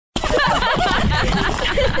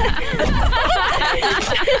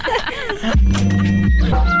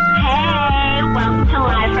welcome to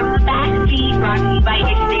Live from the Backseat, brought to you by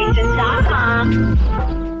HitStation.com.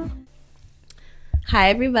 Hi,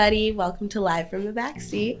 everybody. Welcome to Live from the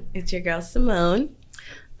Backseat. It's your girl, Simone.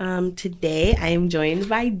 Today, I am joined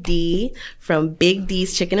by D from Big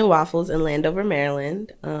D's Chicken and Waffles in Landover,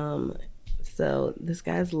 Maryland. So this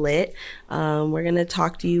guy's lit. We're going to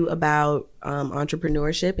talk to you about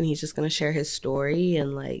entrepreneurship, and he's just going to share his story.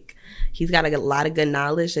 And like, he's got a lot of good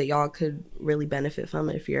knowledge that y'all could really benefit from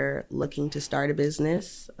if you're looking to start a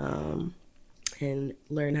business and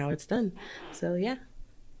learn how it's done. So yeah,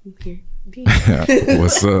 here, D.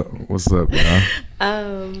 What's up? What's up,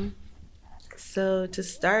 man? So to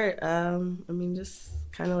start, just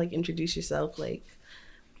kind of like introduce yourself, like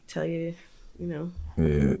tell you,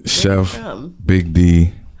 Yeah, Chef Big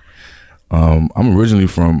D. I'm originally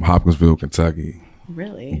from Hopkinsville, Kentucky.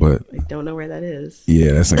 Really? But I don't know where that is.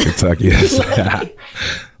 Yeah, that's in Kentucky.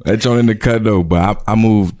 That's on in the cut though. But I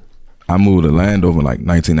moved to Landover in like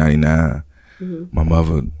 1999. Mm-hmm. My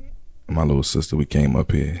mother and my little sister, we came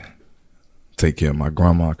up here take care of my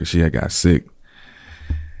grandma because she had got sick.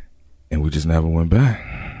 And we just never went back.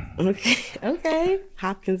 Okay.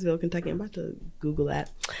 Hopkinsville, Kentucky. I'm about to Google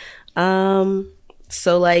that.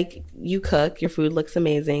 So like you cook, your food looks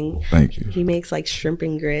amazing. Thank you. He makes like shrimp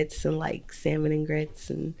and grits and like salmon and grits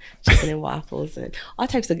and chicken and waffles and all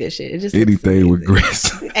types of good shit. It just anything with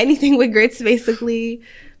grits. Anything with grits, basically.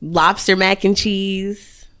 Lobster mac and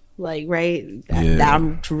cheese. Like, right?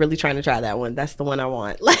 I'm really trying to try that one. That's the one I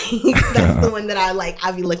want. Like, that's the one that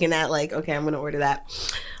I'll be looking at like, okay, I'm going to order that.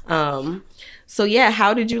 So yeah,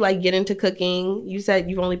 how did you like get into cooking? You said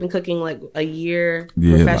you've only been cooking like a year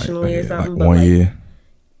professionally or something. Like 1 year.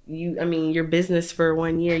 Your business for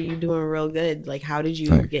 1 year, you're doing real good. Like, how did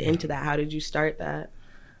you get into that? How did you start that?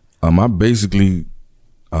 I basically,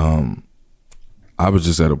 I was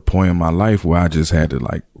just at a point in my life where I just had to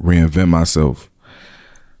like reinvent myself.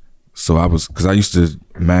 So because I used to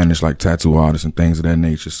manage like tattoo artists and things of that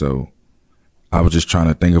nature. So I was just trying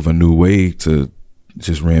to think of a new way to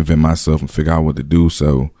just reinvent myself and figure out what to do.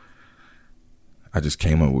 So I just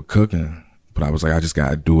came up with cooking, but I was like, I just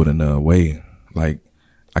got to do it another way. Like,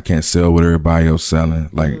 I can't sell what everybody else selling.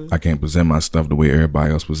 Like, I can't present my stuff the way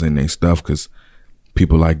everybody else present their stuff because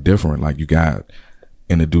people like different. Like, you got to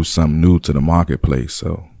introduce something new to the marketplace.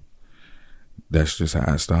 So that's just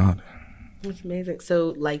how I started. That's amazing.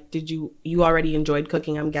 So, like, did you already enjoyed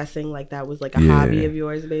cooking? I'm guessing, like, that was like a hobby of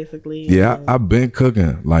yours, basically. Yeah, I've been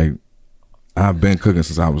cooking. Like, I've been cooking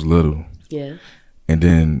since I was little. Yeah. And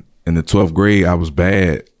then in the 12th grade, I was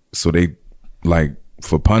bad. So they, like,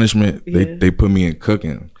 for punishment, they put me in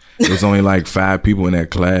cooking. There was only like 5 people in that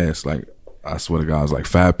class. Like, I swear to God, it was like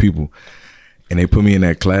 5 people. And they put me in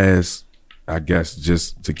that class, I guess,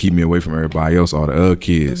 just to keep me away from everybody else, all the other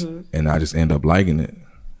kids. Mm-hmm. And I just end up liking it.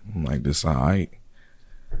 I'm like, this all right.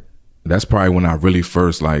 That's probably when I really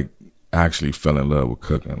first like actually fell in love with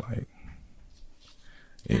cooking. Like,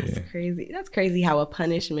 yeah. That's crazy. That's crazy how a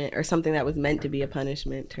punishment or something that was meant to be a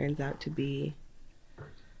punishment turns out to be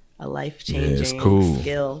a life-changing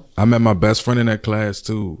skill. I met my best friend in that class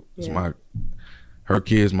too. Her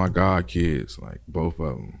kids, my god kids, like both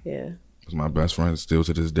of them. Yeah. It's my best friend still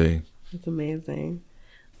to this day. That's amazing.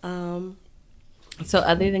 So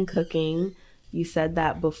other than cooking, you said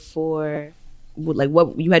that before, like,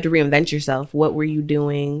 what you had to reinvent yourself. What were you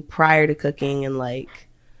doing prior to cooking? And like,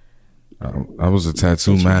 I was a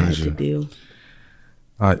tattoo manager.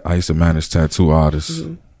 I used to manage tattoo artists,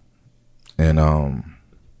 and I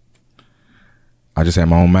just had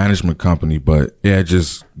my own management company. But it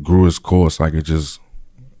just grew its course. Like, it just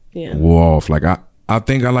wore off. Like, I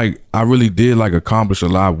think I really did like accomplish a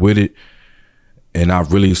lot with it, and I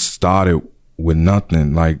really started with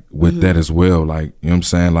nothing, like with that as well. Like, you know what I'm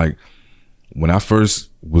saying? Like, when I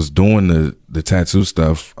first was doing the tattoo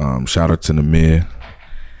stuff, shout out to the mayor.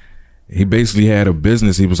 He basically had a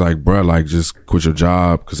business. He was like, bruh, like, just quit your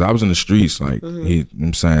job. Cause I was in the streets, like, you know what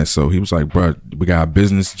I'm saying? So he was like, bruh, we got a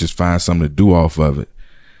business, just find something to do off of it.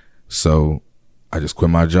 So I just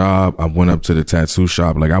quit my job. I went up to the tattoo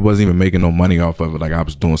shop. Like, I wasn't even making no money off of it. Like, I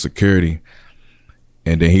was doing security.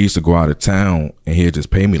 And then he used to go out of town and he'd just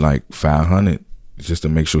pay me like $500 just to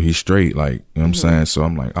make sure he's straight. Like, you know what I'm saying? So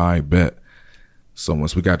I'm like, all right, bet. So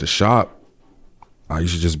once we got the shop, I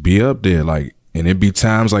used to just be up there. Like, and it'd be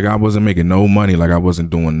times like I wasn't making no money. Like, I wasn't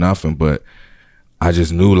doing nothing, but I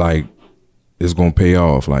just knew like it's going to pay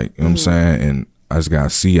off. Like, you know what I'm saying? And I just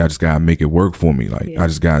got to make it work for me. Like, I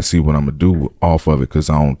just got to see what I'm going to do off of it because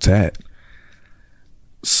I own tat.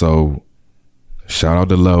 So shout out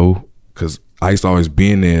to Low, because I used to always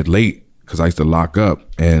be in there late because I used to lock up,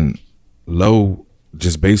 and Lo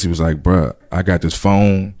just basically was like, bruh, I got this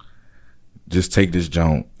phone, just take this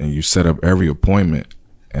joint and you set up every appointment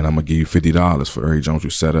and I'm gonna give you $50 for every joint you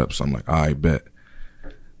set up. So I'm like, all right, bet.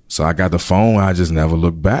 So I got the phone, I just never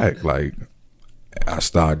looked back. Like, I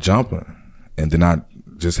started jumping, and then I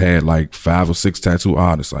just had like 5 or 6 tattoo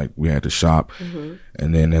artists. Like, we had to shop,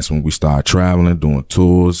 and then that's when we started traveling, doing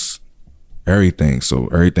tours, everything. So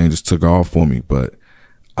everything just took off for me. But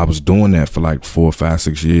I was doing that for like 4, 5,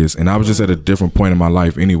 6 years, and I was just at a different point in my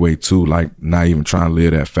life anyway too. Like, not even trying to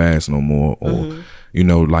live that fast no more, or you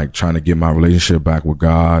know, like trying to get my relationship back with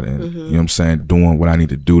God, and you know what I'm saying, doing what I need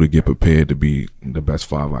to do to get prepared to be the best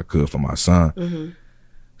father I could for my son.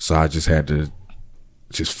 So I just had to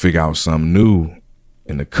just figure out something new,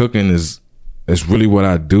 and the cooking is really what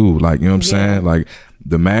I do. Like, you know what I'm saying? Like,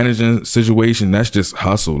 the managing situation, that's just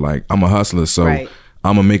hustle. Like, I'm a hustler, so I'm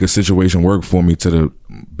gonna make a situation work for me to the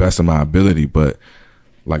best of my ability. But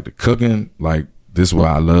like the cooking, like, this is what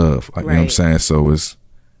I love. Like, you know what I'm saying? So it's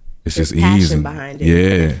just easy. Behind it.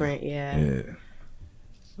 Different. Yeah.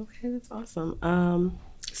 Okay, that's awesome.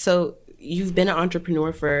 So you've been an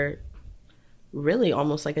entrepreneur for really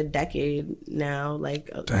almost like a decade now. Like,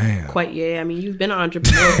 damn. I mean, you've been an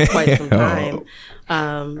entrepreneur for quite some time.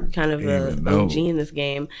 Kind of a OG in this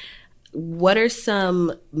game. What are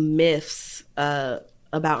some myths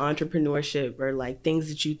about entrepreneurship, or like things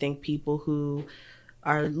that you think people who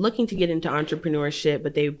are looking to get into entrepreneurship,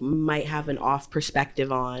 but they might have an off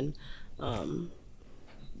perspective on,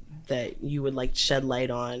 that you would like shed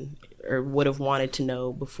light on or would have wanted to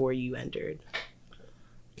know before you entered?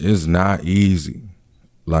 It's not easy.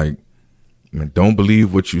 Like, I mean, don't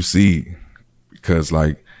believe what you see, because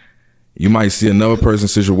like, you might see another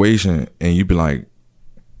person's situation and you be like,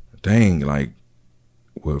 dang, like,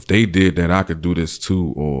 well, if they did that, I could do this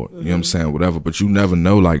too, or you know what I'm saying, whatever. But you never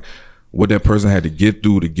know, like, what that person had to get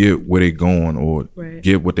through to get where they going, or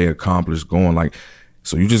get what they accomplished going. Like,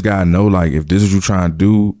 so you just gotta know, like, if this is what you trying to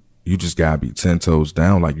do, you just gotta be 10 toes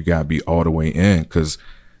down. Like, you gotta be all the way in, because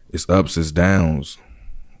it's ups, it's downs,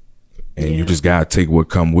 and you just gotta take what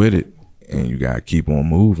come with it, and you gotta keep on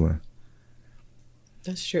moving.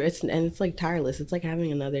 That's true. It's like tireless. It's like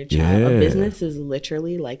having another child. A business is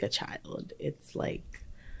literally like a child. It's like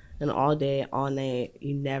an all day, all night.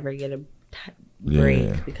 You never get a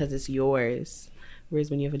break because it's yours. Whereas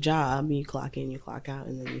when you have a job, you clock in, you clock out,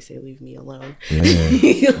 and then you say, leave me alone.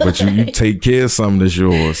 But you take care of something that's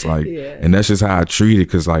yours. Like, and that's just how I treat it.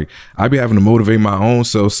 Cause like, I be having to motivate my own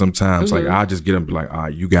self sometimes. Like, I just get up and be like, all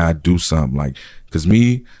right, you gotta do something. Like, cause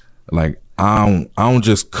me, like, I don't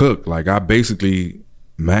just cook. Like, I basically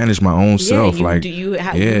manage my own self. Like, you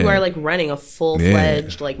are like running a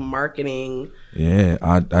full-fledged like marketing.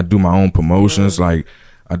 I do my own promotions. Like,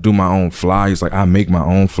 I do my own flyers. Like, I make my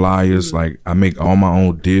own flyers. Like, I make all my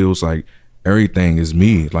own deals. Like, everything is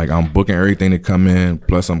me. Like, I'm booking everything that come in,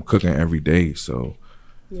 plus I'm cooking every day. So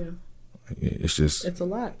it's a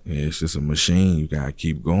lot. It's just a machine. You gotta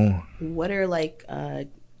keep going. What are like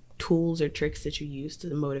tools or tricks that you use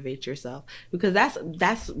to motivate yourself? Because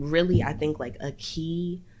that's really, I think, like a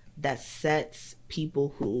key that sets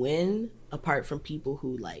people who win apart from people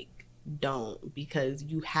who like don't, because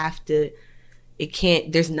you have to,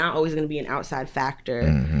 there's not always going to be an outside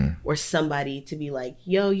factor or somebody to be like,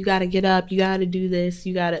 yo, you got to get up, you got to do this,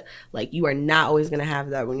 you got to, like, you are not always going to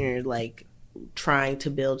have that when you're like trying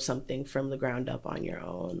to build something from the ground up on your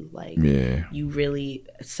own. Like, you really,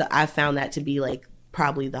 so I found that to be like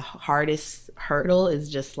probably the hardest hurdle, is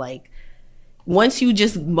just like, once you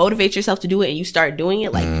just motivate yourself to do it and you start doing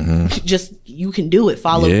it, like just, you can do it,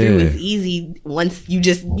 follow through. It's easy. Once you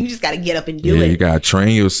just got to get up and do it. You got to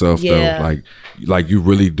train yourself though. Like you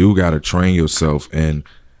really do got to train yourself. And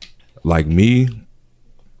like me,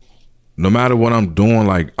 no matter what I'm doing,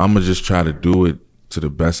 like, I'm gonna just try to do it to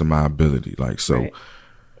the best of my ability. Like, so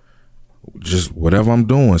just whatever I'm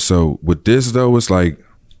doing. So with this though, it's like,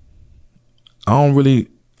 I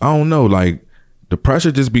don't know, like, the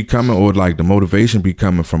pressure just be coming, or like the motivation be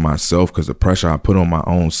coming from myself, because the pressure I put on my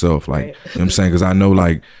own self, like, you know what I'm saying? Because I know,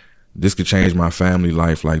 like, this could change my family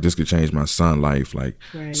life, like, this could change my son's life, like,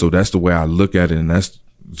 so that's the way I look at it, and that's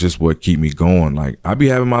just what keep me going. Like, I be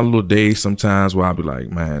having my little days sometimes where I be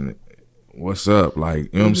like, man, what's up?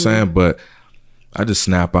 Like, you know what I'm saying? But I just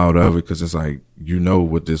snap out of it, because it's like, you know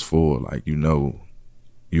what this for. Like, you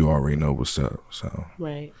already know what's up. So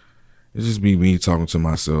it's just be me talking to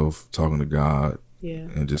myself, talking to God,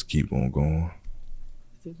 and just keep on going.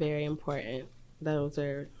 It's very important.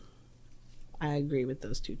 I agree with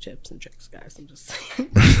those 2 tips and tricks, guys. I'm just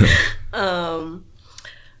saying.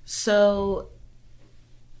 So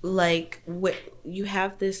like what you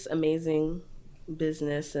have this amazing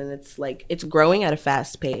business, and it's like it's growing at a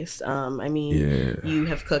fast pace. I mean, you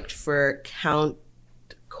have cooked for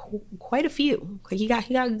quite a few. He got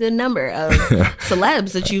a good number of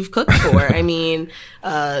celebs that you've cooked for. I mean,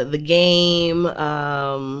 The Game.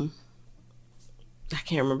 I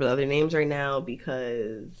can't remember the other names right now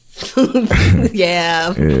because Pee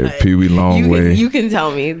Wee Longway. You can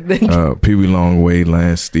tell me. Pee Wee Longway,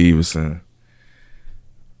 Lance Stevenson.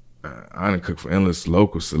 I done cook for endless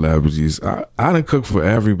local celebrities. I done cook for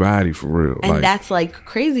everybody for real. And that's like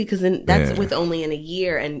crazy because that's with only in a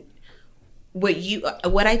year. And what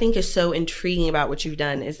I think is so intriguing about what you've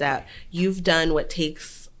done is that you've done what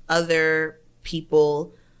takes other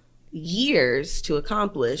people years to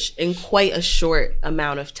accomplish in quite a short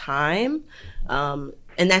amount of time. And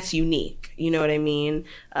that's unique. You know what I mean?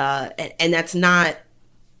 And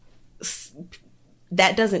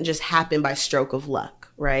that doesn't just happen by stroke of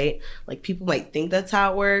luck, right? Like people might think that's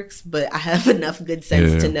how it works, but I have enough good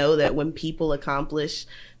sense to know that when people accomplish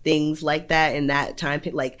things like that in that time,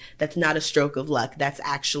 like that's not a stroke of luck. That's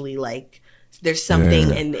actually like there's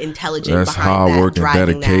something intelligent that's behind hard that, work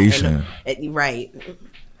and dedication. Right.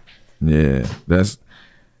 Yeah,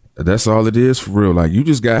 that's all it is for real. Like you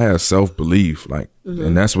just gotta have self-belief, like,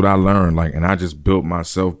 and that's what I learned. Like, and I just built my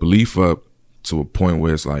self-belief up to a point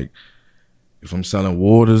where it's like, if I'm selling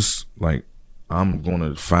waters, like I'm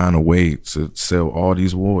gonna find a way to sell all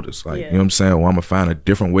these waters. Like, you know what I'm saying? Or I'm gonna find a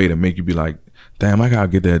different way to make you be like, damn, I gotta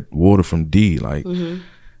get that water from D. Like,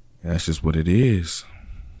 that's just what it is.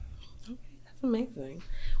 Okay, that's amazing.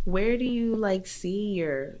 Where do you like see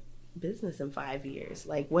your business in 5 years?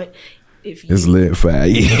 Like what if you, it's lit 5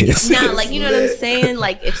 years. Nah, like you know what I'm saying?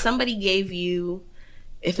 Like if somebody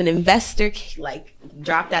if an investor like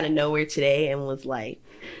dropped out of nowhere today and was like,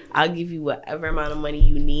 I'll give you whatever amount of money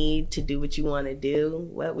you need to do what you want to do,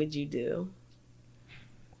 what would you do?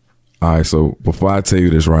 All right, so before I tell you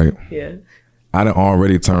this, right? Yeah. I done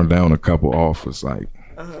already turned down a couple offers, like,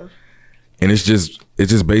 and it's just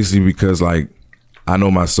basically because like I know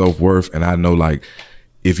my self-worth, and I know like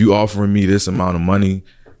if you offering me this amount of money,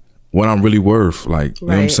 what I'm really worth, like, you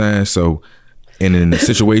know what I'm saying? So, and then the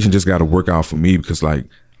situation just got to work out for me because like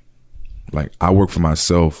I work for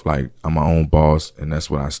myself, like I'm my own boss, and that's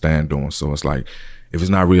what I stand on. So it's like, if it's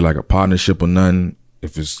not really like a partnership or nothing,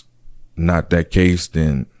 if it's not that case,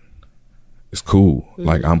 then it's cool.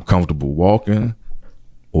 Like I'm comfortable walking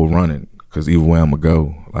or running because either way I'm gonna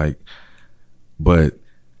go. Like, but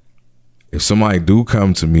if somebody do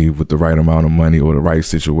come to me with the right amount of money or the right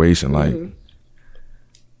situation, like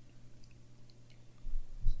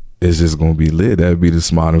it's just gonna be lit. That'd be the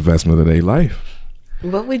smart investment of their life.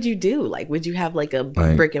 What would you do? Like, would you have like a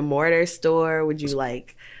brick and mortar store? Would you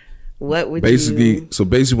like, what would you? So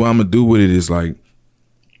basically what I'm gonna do with it is like,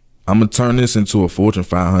 I'm gonna turn this into a Fortune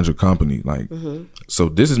 500 company. Like, so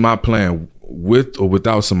this is my plan, with or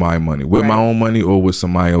without somebody's money, with my own money or with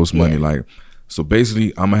somebody else's money. Like, so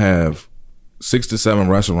basically I'm gonna have 6 to 7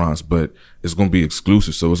 restaurants, but it's gonna be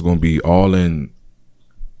exclusive. So it's gonna be all in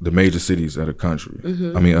the major cities of the country.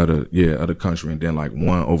 I mean, other country, and then like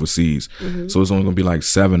 1 overseas. So it's only gonna be like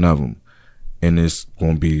 7 of them, and it's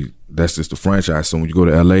gonna be, that's just the franchise. So when you go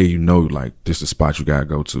to LA, you know, like this is the spot you gotta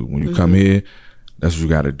go to. When you come here, that's what you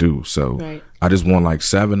gotta do. So I just want like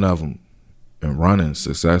 7 of them and running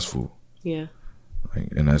successful. Yeah. Like,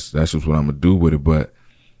 and that's just what I'm gonna do with it. But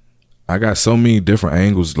I got so many different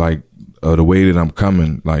angles, like the way that I'm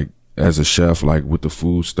coming, like as a chef, like with the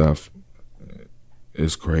food stuff.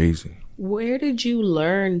 It's crazy. Where did you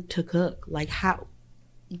learn to cook? Like how?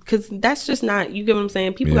 Because that's just not, you get what I'm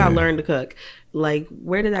saying? People gotta learn to cook. Like,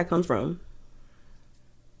 where did that come from?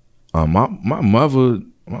 My mother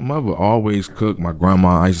always cooked. My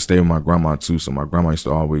grandma, I used to stay with my grandma too, so my grandma used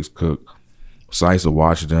to always cook. So I used to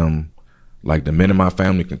watch them. Like the men in my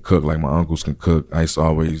family can cook, like my uncles can cook. I used to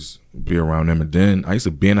always be around them. And then I used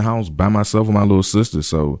to be in the house by myself with my little sister.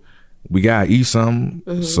 So we gotta eat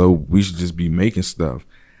something, so we should just be making stuff.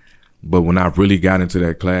 But when I really got into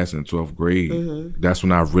that class in 12th grade, that's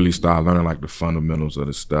when I really started learning like the fundamentals of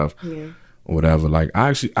the stuff, or whatever. Like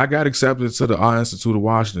I got accepted to the Art Institute of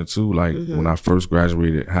Washington too, like when I first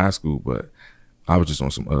graduated high school, but I was just on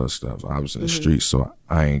some other stuff. I was in the streets, so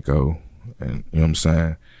I ain't go, and you know what I'm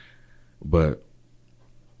saying? But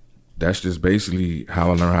that's just basically how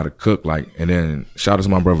I learned how to cook. Like, and then shout out to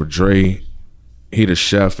my brother Dre. He the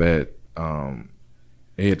chef at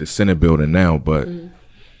the Senate building now, but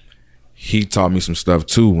he taught me some stuff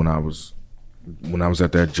too when I was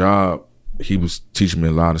at that job. he was teaching me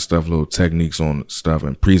a lot of stuff, little techniques on stuff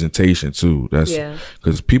and presentation too. That's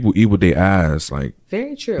because people eat with their eyes. Like,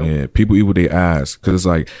 very true. Yeah, people eat with their eyes. Because it's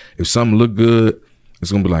like, if something look good,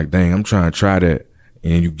 it's gonna be like, dang, I'm trying to try that.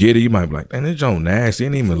 And you get it, you might be like, dang, this joint nasty. It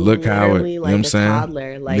didn't even look how it, you know what I'm saying?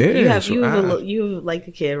 Toddler. Like, you have like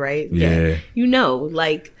a kid, right? Yeah. You know,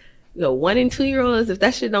 like, 1 and 2 year olds, if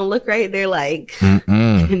that shit don't look right, they're like,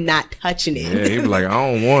 not touching it. Yeah, they be like, I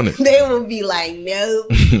don't want it. They will be like, no.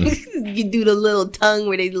 You do the little tongue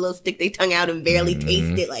where they stick their tongue out and barely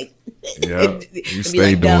taste it, like. Yeah, you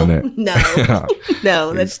stay like, doing that.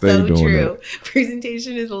 No, that's so true. That.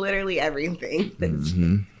 Presentation is literally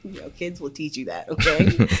everything. Kids will teach you that.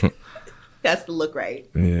 Okay, that's to look right.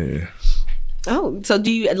 Yeah. Oh, so do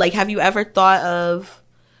you have you ever thought of?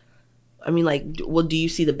 I mean, like, well, do you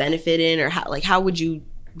see the benefit in, or how would you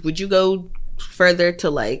go further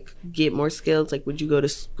to like get more skills? Like, would you go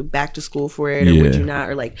to back to school for it, or would you not?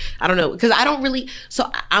 Or like, I don't know, because I don't really.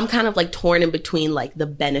 So I'm kind of like torn in between like the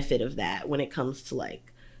benefit of that when it comes to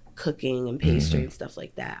like cooking and pastry and stuff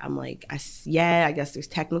like that. I'm like, I guess there's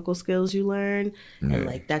technical skills you learn, and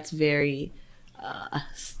like that's very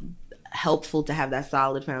helpful to have that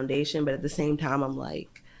solid foundation. But at the same time, I'm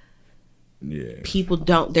like. Yeah, people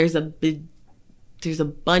don't. There's a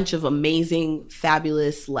bunch of amazing,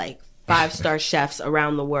 fabulous, like 5-star chefs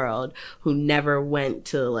around the world who never went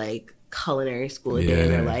to like culinary school a day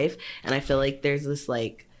in their life, and I feel like there's this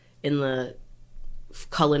like in the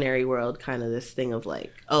culinary world kind of this thing of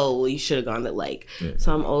like, oh, well, you should have gone to like.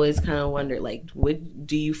 So I'm always kind of wondering, like,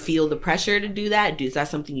 do you feel the pressure to do that? Is that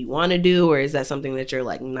something you want to do, or is that something that you're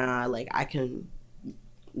like, nah, like I can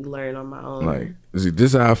learn on my own? Like, see,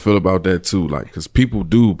 this is how I feel about that too. Like, because people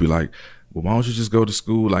do be like, well, why don't you just go to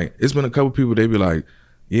school? Like, it's been a couple people, they be like,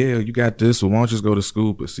 yeah, you got this, well, why don't you just go to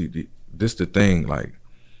school? But see, this the thing, like,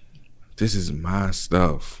 this is my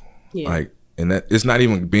stuff. Like, and that it's not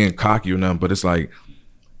even being cocky or nothing, but it's like,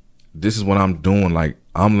 this is what I'm doing. Like,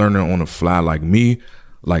 I'm learning on the fly. Like me,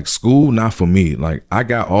 like school, not for me. Like, I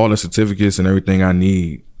got all the certificates and everything I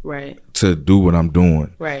need to do what I'm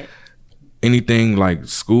doing. Right. Anything like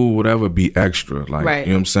school, whatever, be extra. Like,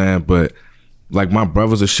 you know what I'm saying? But like my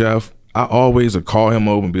brother's a chef. I always call him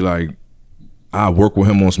over and be like, I work with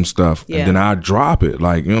him on some stuff. And then I drop it.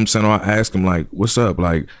 Like, you know what I'm saying? Or I ask him like, what's up?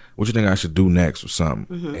 Like, what you think I should do next or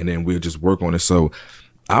something? And then we'll just work on it. So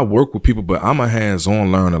I work with people, but I'm a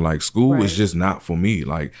hands-on learner. Like, school is just not for me.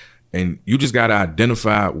 Like, and you just got to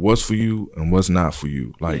identify what's for you and what's not for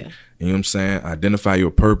you. Like, you know what I'm saying? Identify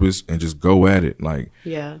your purpose and just go at it. Like,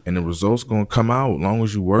 and the results going to come out as long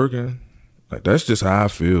as you're working. Like, that's just how I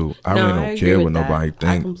feel. I really don't care what nobody thinks.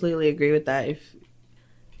 I completely agree with that.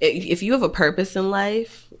 If you have a purpose in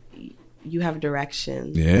life, you have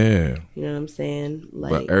direction. Yeah. You know what I'm saying?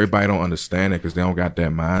 Like, but everybody don't understand it because they don't got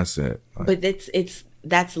that mindset. Like, but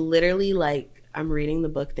that's literally like, I'm reading the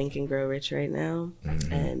book Think and Grow Rich right now.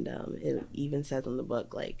 And it even says in the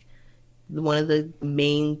book, like, one of the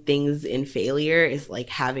main things in failure is like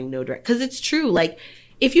having no direct, because it's true. Like,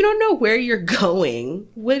 if you don't know where you're going,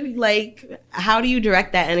 how do you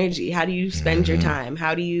direct that energy? How do you spend your time?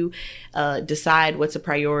 How do you decide what's a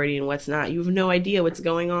priority and what's not? You have no idea what's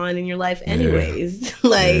going on in your life anyways.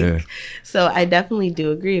 So I definitely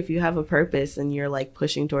do agree. If you have a purpose and you're like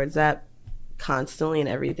pushing towards that constantly in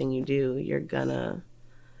everything you do, you're gonna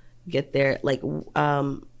get there. Like,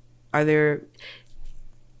 are there,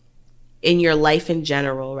 in your life in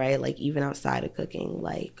general, right? Like, even outside of cooking,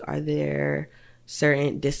 like, are there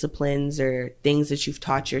certain disciplines or things that you've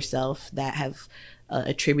taught yourself that have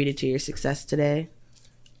attributed to your success today?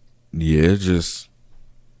 Yeah, you just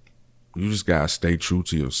gotta stay true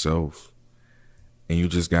to yourself, and you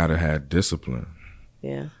just gotta have discipline.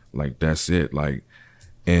 Yeah, like that's it. Like,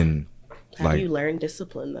 and how do you learn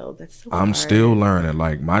discipline though? That's so hard. I'm still learning.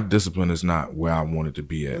 Like, my discipline is not where I want it to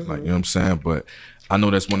be at. Like, you know what I'm saying? But I know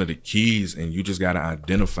that's one of the keys, and you just gotta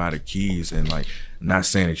identify the keys. And like, not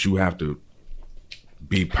saying that you have to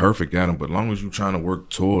be perfect at them, but as long as you're trying to work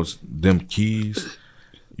towards them keys,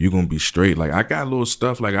 you're gonna be straight. Like, I got little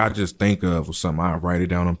stuff like I just think of or something, I write it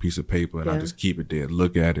down on a piece of paper and I just keep it there,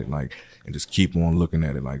 look at it, like, and just keep on looking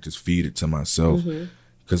at it, like, just feed it to myself.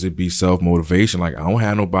 Because it be self-motivation. Like, I don't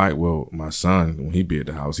have nobody, well, my son, when he be at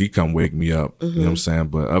the house, he come wake me up, you know what I'm saying?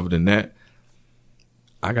 But other than that,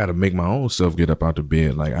 I gotta make my own self get up out the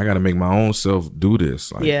bed. Like, I gotta make my own self do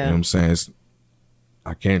this. Like, you know what I'm saying?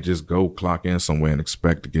 I can't just go clock in somewhere and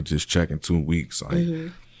expect to get this check in 2 weeks.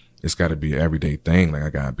 Like, it's got to be an everyday thing. Like, I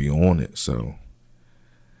got to be on it. So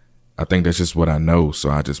I think that's just what I know. So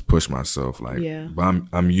I just push myself. Like, but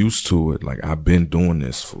I'm used to it. Like, I've been doing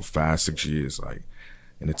this for 5-6 years. Like,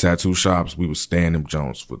 In the tattoo shops, we would stay in them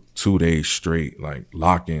joints for 2 days straight. Like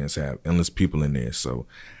lock-ins, have endless people in there. So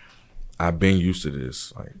I've been used to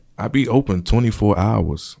this. Like I be open 24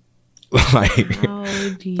 hours. Like, how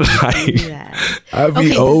do you do that? I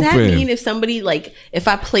be open. Does that mean if somebody, like, if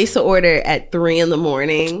I place an order at 3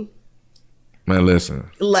 a.m, man,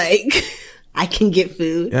 listen, like, I can get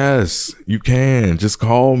food? Yes, you can. Just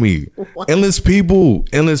call me. What? Endless people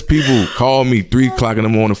call me 3 o'clock in the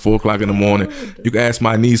morning, 4 o'clock in the morning. You can ask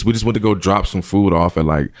my niece. We just went to go drop some food off at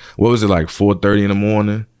like, what was it, like 4:30 in the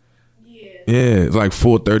morning? Yeah, it's like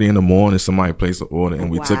 4:30 in the morning. Somebody placed an order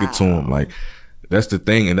and we took it to them. Like, that's the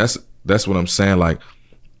thing, and that's what I'm saying. Like,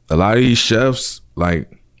 a lot of these chefs,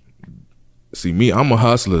 like, see me, I'm a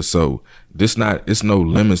hustler, so it's no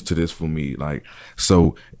limits to this for me. Like,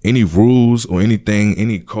 so any rules or anything,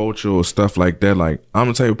 any culture or stuff like that, like, I'm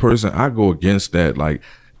the type of person, I go against that. Like,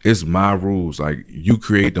 it's my rules. Like, you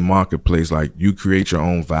create the marketplace. Like, you create your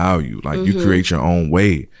own value. Like, you create your own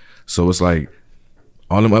way. So it's like,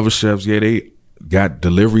 all them other chefs, yeah, they got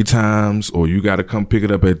delivery times, or you got to come pick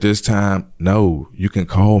it up at this time. No, you can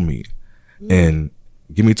call me and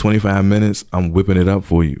give me 25 minutes. I'm whipping it up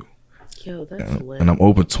for you. Yo, that's lit. And I'm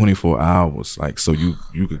open 24 hours. Like, so you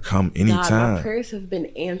could come anytime. God, my prayers have been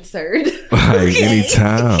answered. Like,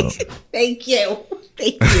 anytime. Thank you.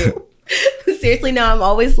 Seriously, no, I'm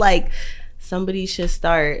always like, somebody should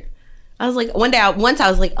start. I was like, once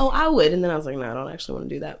I was like, oh, I would. And then I was like, no, I don't actually want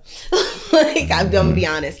to do that. Like, I'm going to be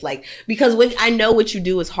honest. Like, because I know what you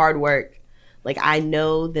do is hard work. Like, I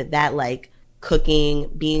know that like cooking,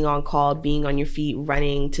 being on call, being on your feet,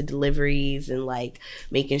 running to deliveries, and like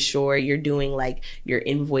making sure you're doing like your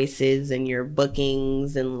invoices and your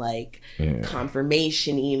bookings and like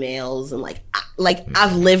confirmation emails. And like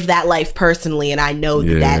I've lived that life personally. And I know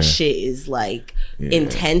that shit is like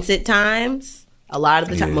intense at times. A lot of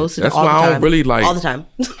the time, most of the time. That's why I don't really like all the time.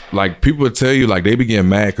 Like, people would tell you, like, they be getting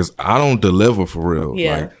mad because I don't deliver for real.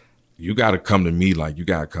 Yeah. Like, you got to come to me. Like, you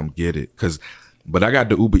got to come get it. But I got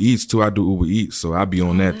the Uber Eats too. I do Uber Eats, so I be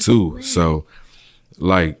on that too. Great. So,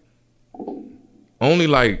 like, only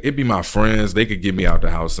like it be my friends. They could get me out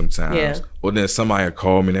the house sometimes. Yeah. Or then somebody would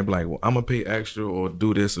call me and they be like, well, I'm gonna pay extra or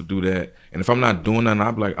do this or do that. And if I'm not doing that,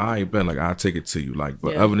 I'll be like, all right, bet, like, I'll take it to you. Like,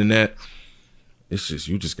 but other than that, it's just,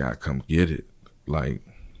 you just gotta come get it. Like,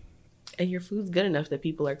 and your food's good enough that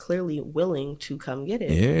people are clearly willing to come get it.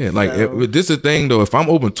 Yeah, like, this is the thing though. If I'm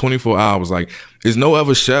open 24 hours, like, there's no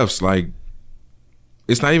other chefs. Like,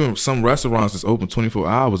 it's not even some restaurants that's open 24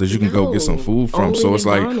 hours that you can go get some food from. So it's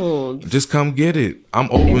McDonald's. Like, just come get it. I'm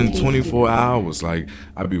open 24 hours. Like,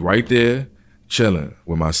 I'll be right there chilling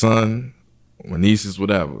with my son, my nieces,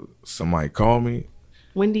 whatever. Somebody call me.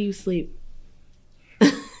 When do you sleep?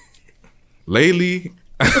 Lately.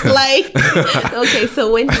 Like, okay,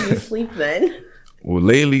 so when do you sleep then? Well,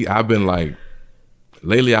 lately I've been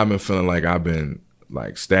feeling like I've been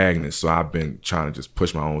like stagnant. So I've been trying to just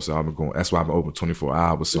push my own self. That's why I've been open 24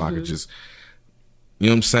 hours. So I could just, you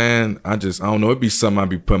know what I'm saying? I don't know. It'd be something I'd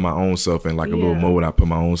be putting my own self in, like a little mode I put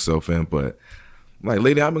my own self in. But like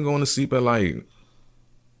lately I've been going to sleep at like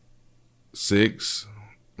 6,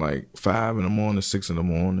 like 5 in the morning, 6 in the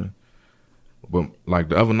morning. But like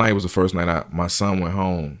the other night was the first night my son went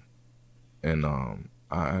home, and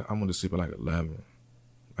I went to sleep at like 11.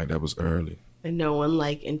 Like, that was early. And no one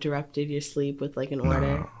like interrupted your sleep with like an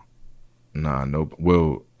order? Nah, no.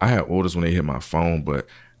 Well, I had orders when they hit my phone, but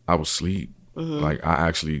I was asleep. Like, I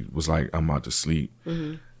actually was like, I'm about to sleep.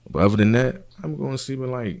 But other than that, I'm going to sleep at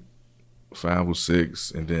like 5 or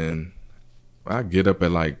 6, and then I get up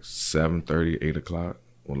at like 7:30, 8 o'clock,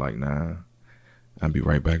 or like 9. I'll be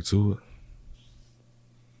right back to it.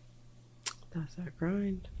 That's our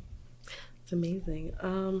grind. It's amazing.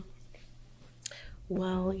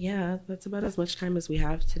 Well, yeah, that's about as much time as we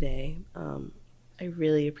have today. I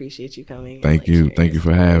really appreciate you coming. Thank you. Thank you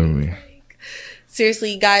for having me.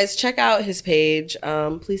 Seriously, guys, check out his page.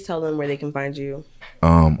 Please tell them where they can find you.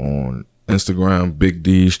 On Instagram, Big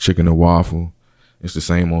D's Chicken and Waffle. It's the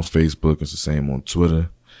same on Facebook. It's the same on Twitter.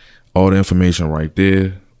 All the information right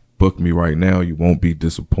there. Book me right now. You won't be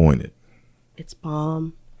disappointed. It's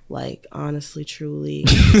bomb. Like, honestly, truly.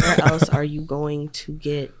 Where else are you going to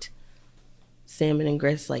get salmon and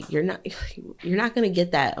grits? Like, you're not going to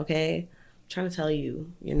get that, okay? I'm trying to tell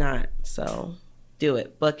you, you're not. So do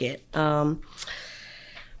it. Book it. Per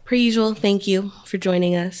usual, thank you for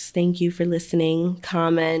joining us. Thank you for listening.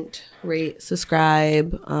 Comment, rate,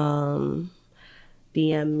 subscribe. DM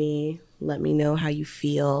me. Let me know how you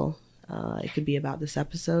feel. It could be about this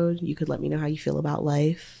episode. You could let me know how you feel about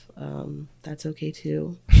life. That's okay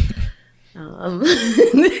too.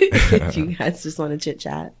 If you guys just want to chit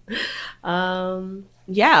chat.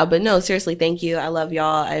 Yeah, but no, seriously, thank you. I love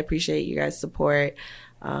y'all. I appreciate you guys' support.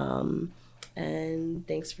 And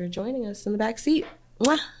thanks for joining us in the back seat.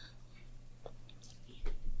 Mwah.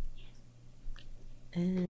 And